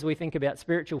particularly as we think about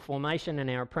spiritual formation and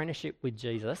our apprenticeship with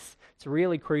Jesus, it's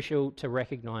really crucial to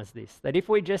recognise this, that if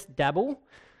we just dabble,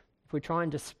 if we try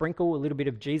and just sprinkle a little bit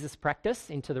of Jesus practice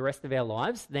into the rest of our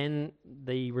lives, then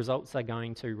the results are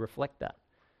going to reflect that.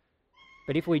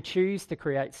 But if we choose to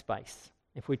create space,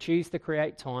 if we choose to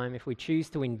create time, if we choose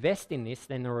to invest in this,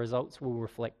 then the results will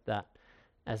reflect that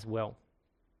as well.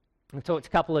 I've talked a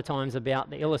couple of times about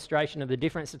the illustration of the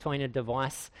difference between a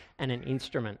device and an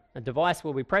instrument. A device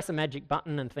where we press a magic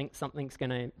button and think something's going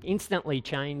to instantly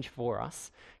change for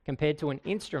us, compared to an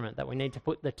instrument that we need to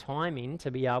put the time in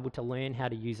to be able to learn how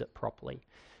to use it properly.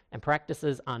 And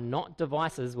practices are not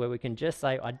devices where we can just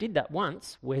say, I did that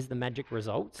once, where's the magic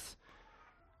results?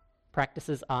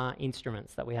 Practices are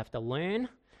instruments that we have to learn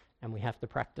and we have to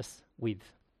practice with.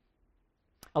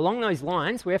 Along those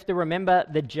lines, we have to remember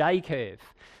the J curve.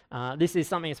 This is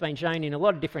something that's been shown in a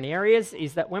lot of different areas,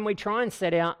 is that when we try and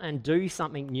set out and do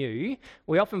something new,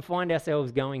 we often find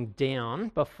ourselves going down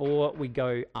before we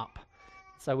go up.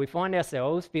 So we find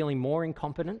ourselves feeling more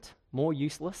incompetent, more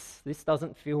useless. This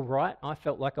doesn't feel right. I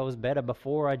felt like I was better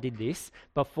before I did this,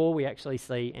 before we actually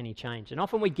see any change. And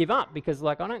often we give up because,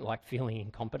 I don't like feeling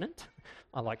incompetent.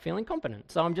 I like feeling competent.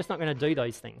 So I'm just not going to do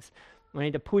those things. We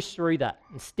need to push through that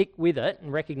and stick with it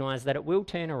and recognise that it will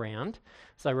turn around.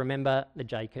 So remember the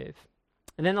J curve.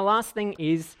 And then the last thing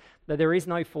is that there is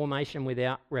no formation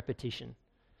without repetition.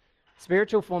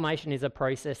 Spiritual formation is a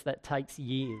process that takes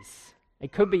years.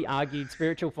 It could be argued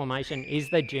spiritual formation is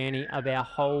the journey of our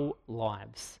whole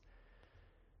lives.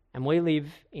 And we live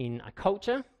in a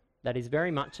culture that is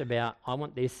very much about, I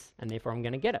want this and therefore I'm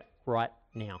going to get it right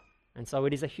now. And so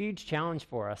it is a huge challenge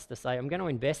for us to say, I'm going to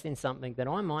invest in something that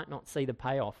I might not see the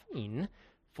payoff in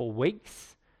for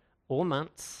weeks or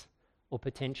months or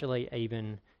potentially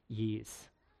even years.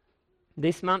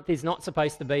 This month is not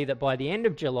supposed to be that by the end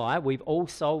of July we've all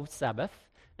solved Sabbath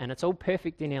and it's all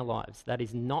perfect in our lives. That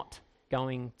is not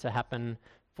going to happen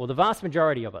for the vast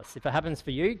majority of us. If it happens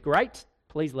for you, great.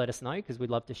 Please let us know because we'd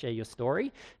love to share your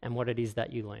story and what it is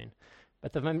that you learn.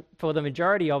 But for the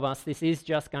majority of us, this is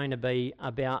just going to be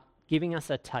about giving us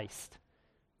a taste,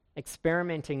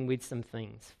 experimenting with some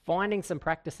things, finding some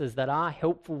practices that are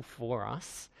helpful for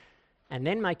us, and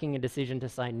then making a decision to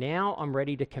say, now I'm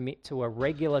ready to commit to a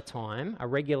regular time, a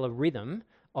regular rhythm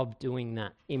of doing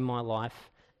that in my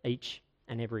life each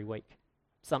and every week.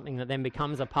 Something that then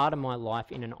becomes a part of my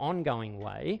life in an ongoing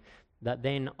way that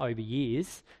then over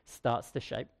years starts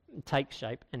to take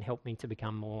shape and help me to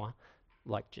become more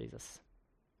like Jesus.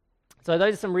 So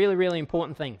those are some really, really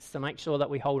important things to make sure that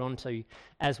we hold on to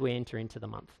as we enter into the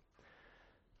month.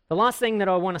 The last thing that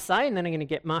I want to say, and then I'm going to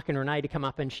get Mark and Renee to come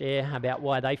up and share about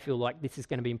why they feel like this is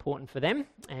going to be important for them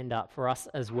and for us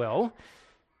as well,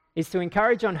 is to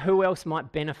encourage on who else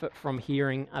might benefit from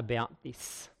hearing about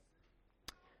this.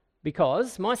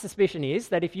 Because my suspicion is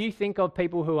that if you think of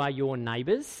people who are your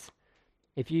neighbours,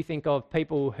 if you think of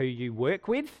people who you work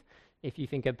with, if you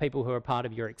think of people who are part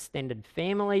of your extended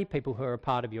family, people who are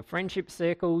part of your friendship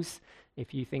circles,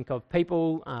 if you think of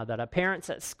people that are parents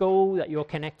at school that you're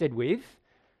connected with,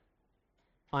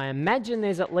 I imagine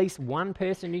there's at least one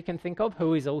person you can think of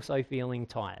who is also feeling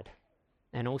tired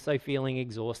and also feeling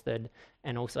exhausted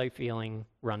and also feeling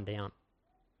run down.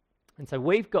 And so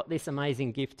we've got this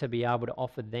amazing gift to be able to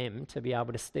offer them, to be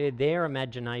able to stir their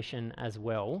imagination as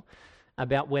well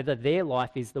about whether their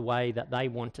life is the way that they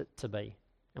want it to be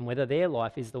and whether their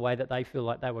life is the way that they feel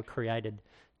like they were created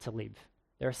to live.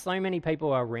 There are so many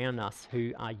people around us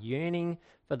who are yearning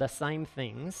for the same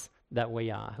things that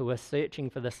we are, who are searching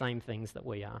for the same things that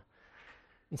we are.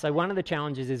 And so one of the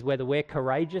challenges is whether we're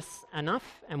courageous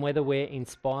enough and whether we're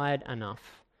inspired enough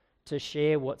to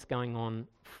share what's going on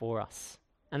for us.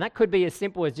 And that could be as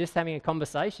simple as just having a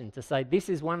conversation to say, this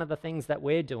is one of the things that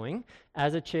we're doing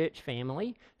as a church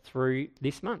family through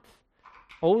this month,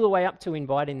 all the way up to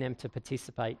inviting them to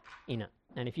participate in it.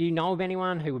 And if you know of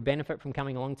anyone who would benefit from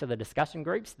coming along to the discussion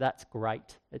groups, that's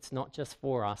great. It's not just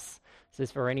for us. This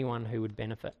is for anyone who would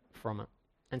benefit from it.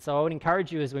 And so I would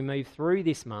encourage you as we move through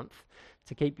this month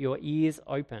to keep your ears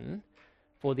open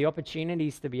for the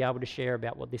opportunities to be able to share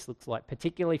about what this looks like,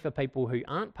 particularly for people who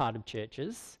aren't part of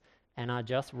churches and are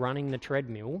just running the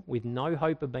treadmill with no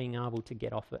hope of being able to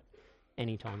get off it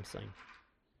anytime soon.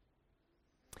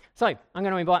 So I'm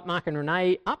going to invite Mark and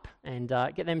Renee up and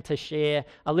get them to share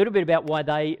a little bit about why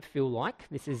they feel like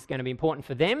this is going to be important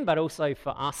for them, but also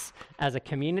for us as a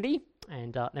community.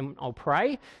 And then I'll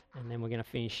pray, and then we're going to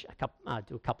finish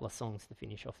do a couple of songs to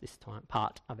finish off this time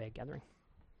part of our gathering.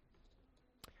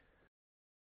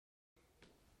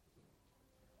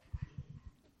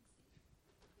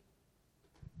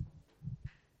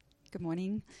 Good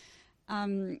morning.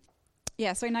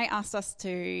 So Nate asked us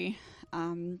to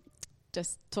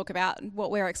just talk about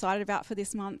what we're excited about for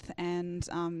this month and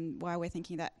why we're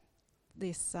thinking that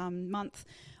this month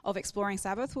of exploring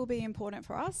Sabbath will be important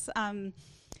for us.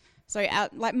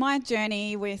 My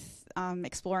journey with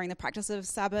exploring the practice of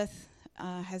Sabbath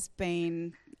has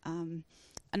been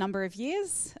a number of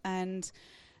years, and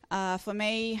for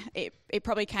me, it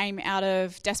probably came out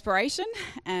of desperation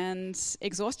and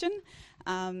exhaustion.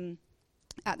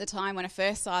 At the time when I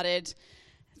first started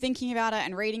thinking about it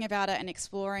and reading about it and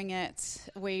exploring it,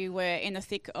 we were in the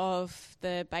thick of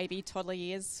the baby toddler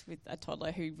years with a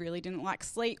toddler who really didn't like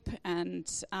sleep,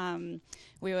 and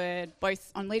we were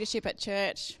both on leadership at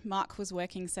church. Mark was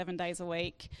working 7 days a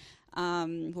week.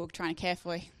 We were trying to care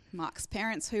for Mark's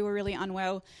parents who were really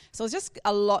unwell. So it was just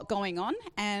a lot going on,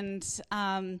 and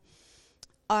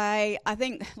I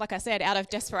think, like I said, out of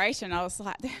desperation, I was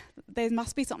like, there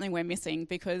must be something we're missing,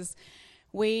 because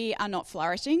we are not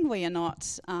flourishing. We are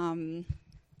not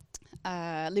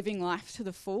living life to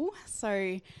the full.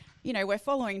 So, we're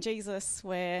following Jesus,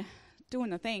 we're doing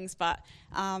the things, but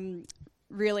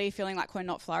really feeling like we're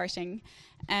not flourishing.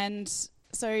 And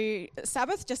so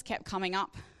Sabbath just kept coming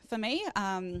up for me.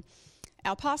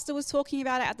 Our pastor was talking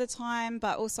about it at the time,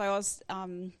 but also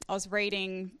I was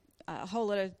reading a whole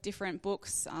lot of different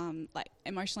books, like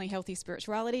Emotionally Healthy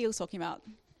Spirituality. He was talking about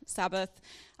Sabbath.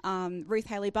 Ruth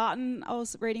Haley Barton, I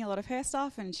was reading a lot of her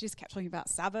stuff, and she just kept talking about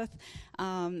Sabbath.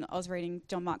 I was reading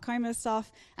John Mark Comer's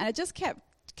stuff, and it just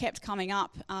kept coming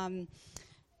up.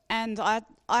 And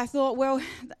I thought, well,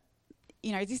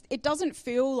 it doesn't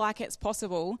feel like it's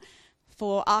possible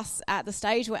for us at the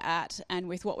stage we're at and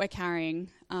with what we're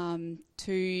carrying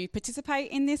to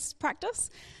participate in this practice.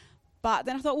 But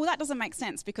then I thought, well, that doesn't make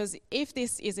sense, because if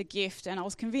this is a gift, and I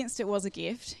was convinced it was a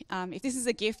gift, if this is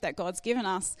a gift that God's given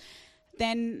us,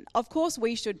 then of course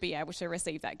we should be able to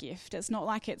receive that gift. It's not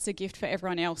like it's a gift for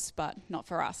everyone else, but not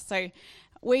for us. So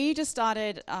we just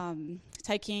started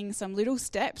taking some little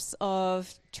steps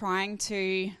of trying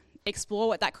to explore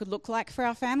what that could look like for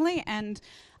our family. And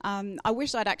I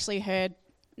wish I'd actually heard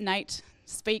Nate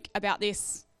speak about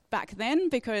this back then,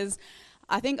 because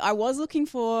I think I was looking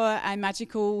for a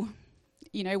magical,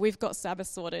 we've got Sabbath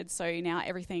sorted, so now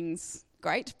everything's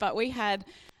great. But we had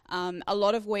a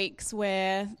lot of weeks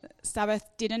where Sabbath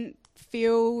didn't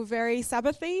feel very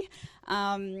Sabbathy,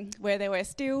 where there were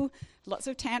still lots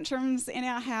of tantrums in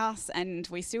our house, and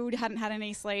we still hadn't had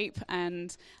any sleep.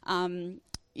 And,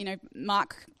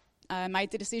 Mark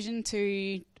made the decision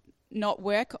to not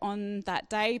work on that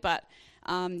day, but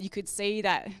you could see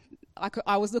that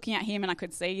I was looking at him, and I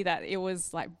could see that it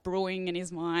was like brewing in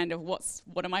his mind of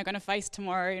what am I going to face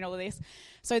tomorrow and all of this.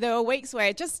 So there were weeks where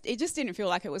it just didn't feel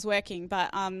like it was working.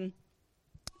 But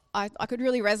I could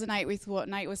really resonate with what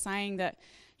Nate was saying, that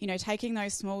taking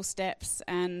those small steps,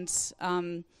 and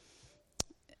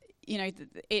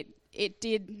it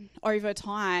did, over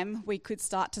time we could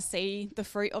start to see the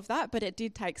fruit of that, but it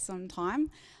did take some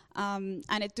time, and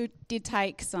it did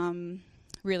take some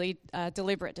really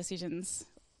deliberate decisions,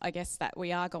 I guess, that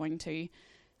we are going to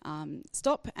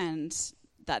stop, and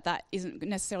that isn't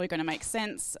necessarily going to make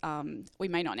sense. We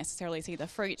may not necessarily see the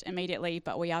fruit immediately,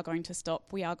 but we are going to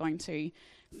stop. We are going to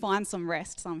find some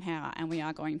rest somehow, and we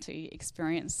are going to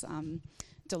experience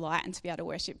delight and to be able to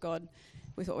worship God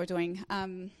with what we're doing.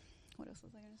 What else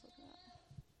was I going to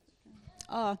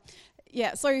talk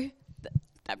about? So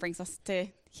that brings us to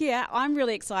here. I'm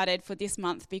really excited for this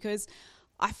month, because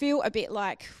I feel a bit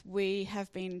like we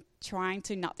have been trying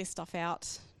to nut this stuff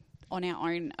out on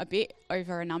our own a bit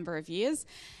over a number of years.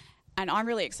 And I'm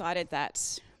really excited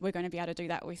that we're going to be able to do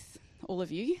that with all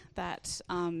of you, that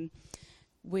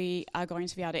we are going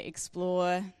to be able to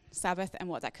explore Sabbath and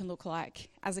what that can look like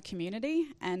as a community.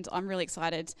 And I'm really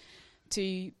excited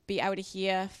to be able to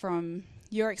hear from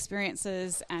your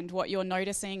experiences and what you're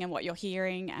noticing and what you're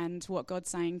hearing and what God's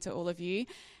saying to all of you.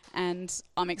 And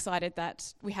I'm excited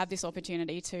that we have this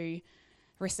opportunity to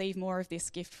receive more of this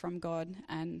gift from God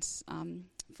and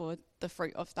for the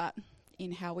fruit of that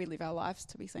in how we live our lives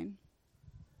to be seen.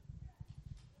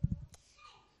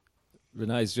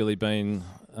 Renee's really been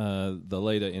the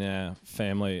leader in our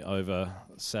family over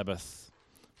Sabbath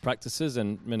practices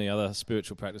and many other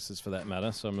spiritual practices for that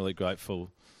matter. So I'm really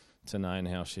grateful to know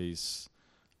how she's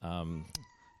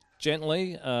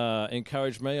gently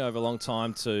encouraged me over a long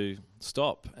time to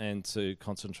stop and to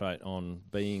concentrate on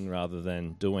being rather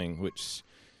than doing, which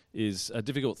is a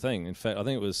difficult thing. In fact, I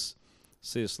think it was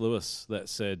C.S. Lewis that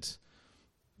said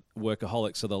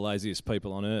workaholics are the laziest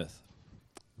people on earth,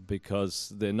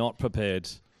 because they're not prepared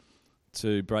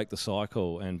to break the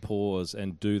cycle and pause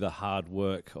and do the hard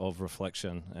work of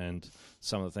reflection and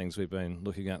some of the things we've been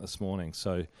looking at this morning.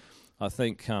 So I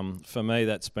think for me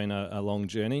that's been a long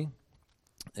journey,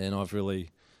 and I've really,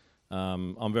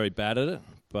 I'm very bad at it,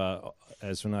 but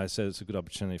as Renee said, it's a good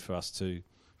opportunity for us to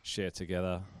share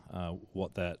together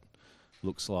what that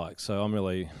looks like. So I'm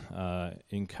really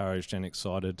encouraged and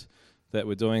excited that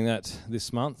we're doing that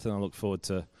this month, and I look forward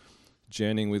to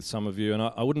journeying with some of you. And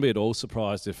I wouldn't be at all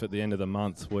surprised if at the end of the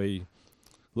month we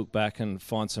look back and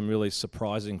find some really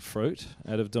surprising fruit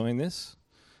out of doing this.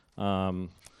 And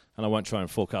I won't try and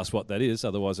forecast what that is,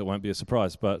 otherwise it won't be a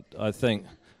surprise. But I think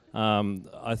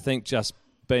just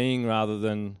being rather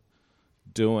than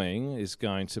doing is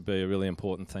going to be a really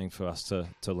important thing for us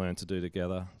to learn to do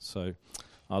together. So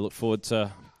I look forward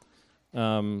to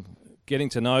getting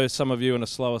to know some of you in a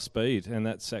slower speed, and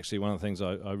that's actually one of the things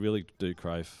I really do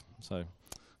crave. So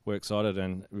we're excited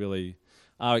and really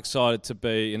are excited to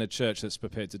be in a church that's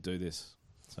prepared to do this.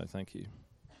 So thank you.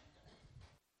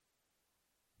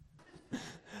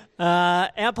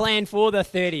 Our plan for the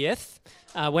 30th,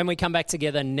 when we come back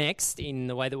together next in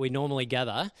the way that we normally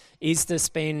gather, is to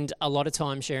spend a lot of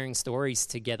time sharing stories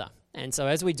together. And so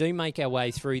as we do make our way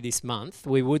through this month,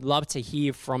 we would love to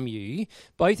hear from you,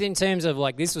 both in terms of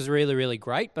like, this was really, really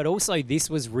great, but also this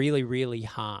was really, really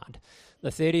hard. The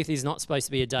 30th is not supposed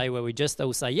to be a day where we just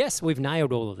all say, yes, we've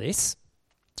nailed all of this.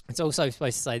 It's also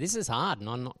supposed to say, this is hard and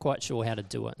I'm not quite sure how to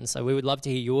do it. And so we would love to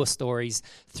hear your stories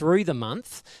through the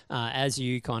month as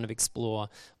you kind of explore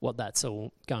what that's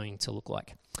all going to look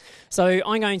like. So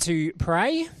I'm going to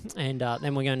pray, and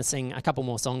then we're going to sing a couple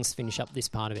more songs to finish up this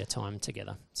part of our time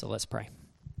together. So let's pray.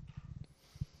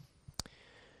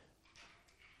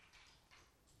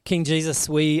 King Jesus,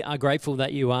 we are grateful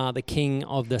that you are the King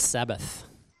of the Sabbath,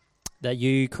 that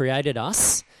you created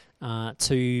us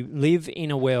to live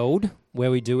in a world where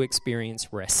we do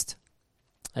experience rest.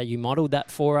 That you modelled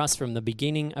that for us from the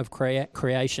beginning of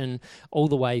creation all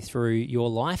the way through your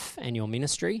life and your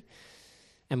ministry.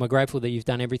 And we're grateful that you've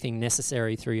done everything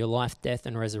necessary through your life, death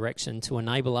and resurrection to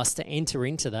enable us to enter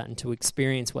into that and to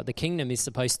experience what the kingdom is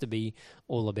supposed to be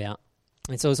all about.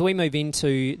 And so as we move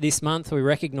into this month, we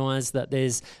recognise that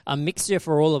there's a mixture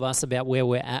for all of us about where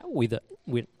we're at with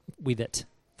it.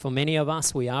 For many of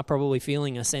us, we are probably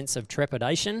feeling a sense of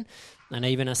trepidation and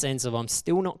even a sense of, I'm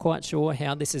still not quite sure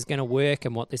how this is going to work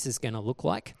and what this is going to look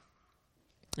like.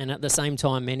 And at the same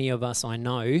time, many of us, I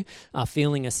know, are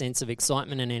feeling a sense of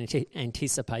excitement and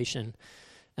anticipation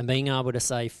and being able to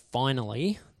say,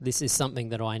 finally, this is something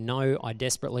that I know I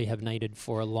desperately have needed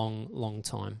for a long, long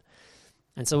time.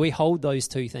 And so we hold those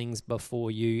two things before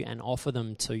you and offer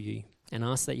them to you and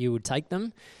ask that you would take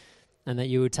them and that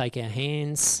you would take our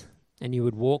hands and you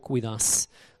would walk with us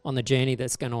on the journey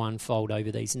that's going to unfold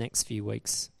over these next few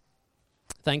weeks.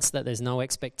 Thanks that there's no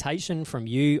expectation from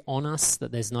you on us,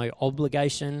 that there's no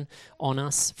obligation on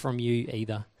us from you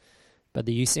either, but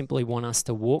that you simply want us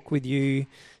to walk with you,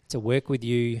 to work with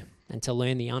you, and to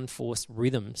learn the unforced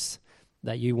rhythms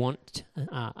that you want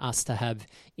us to have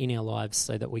in our lives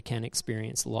so that we can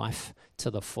experience life to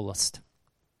the fullest.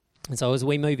 And so as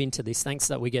we move into this, thanks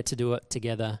that we get to do it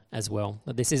together as well.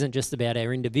 That this isn't just about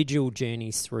our individual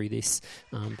journeys through this,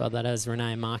 but that as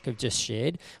Renee and Mark have just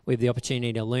shared, we have the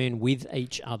opportunity to learn with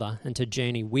each other and to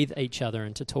journey with each other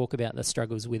and to talk about the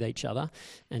struggles with each other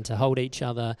and to hold each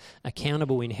other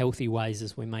accountable in healthy ways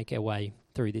as we make our way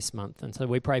through this month. And so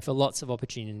we pray for lots of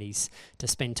opportunities to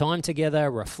spend time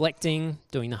together, reflecting,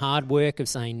 doing the hard work of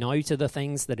saying no to the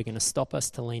things that are going to stop us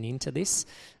to lean into this,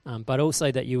 but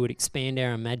also that you would expand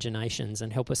our imaginations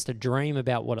and help us to dream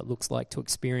about what it looks like to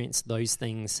experience those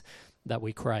things that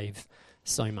we crave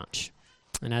so much.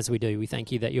 And as we do, we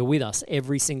thank you that you're with us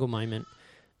every single moment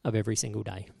of every single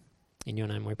day. In your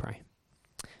name we pray.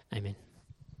 Amen.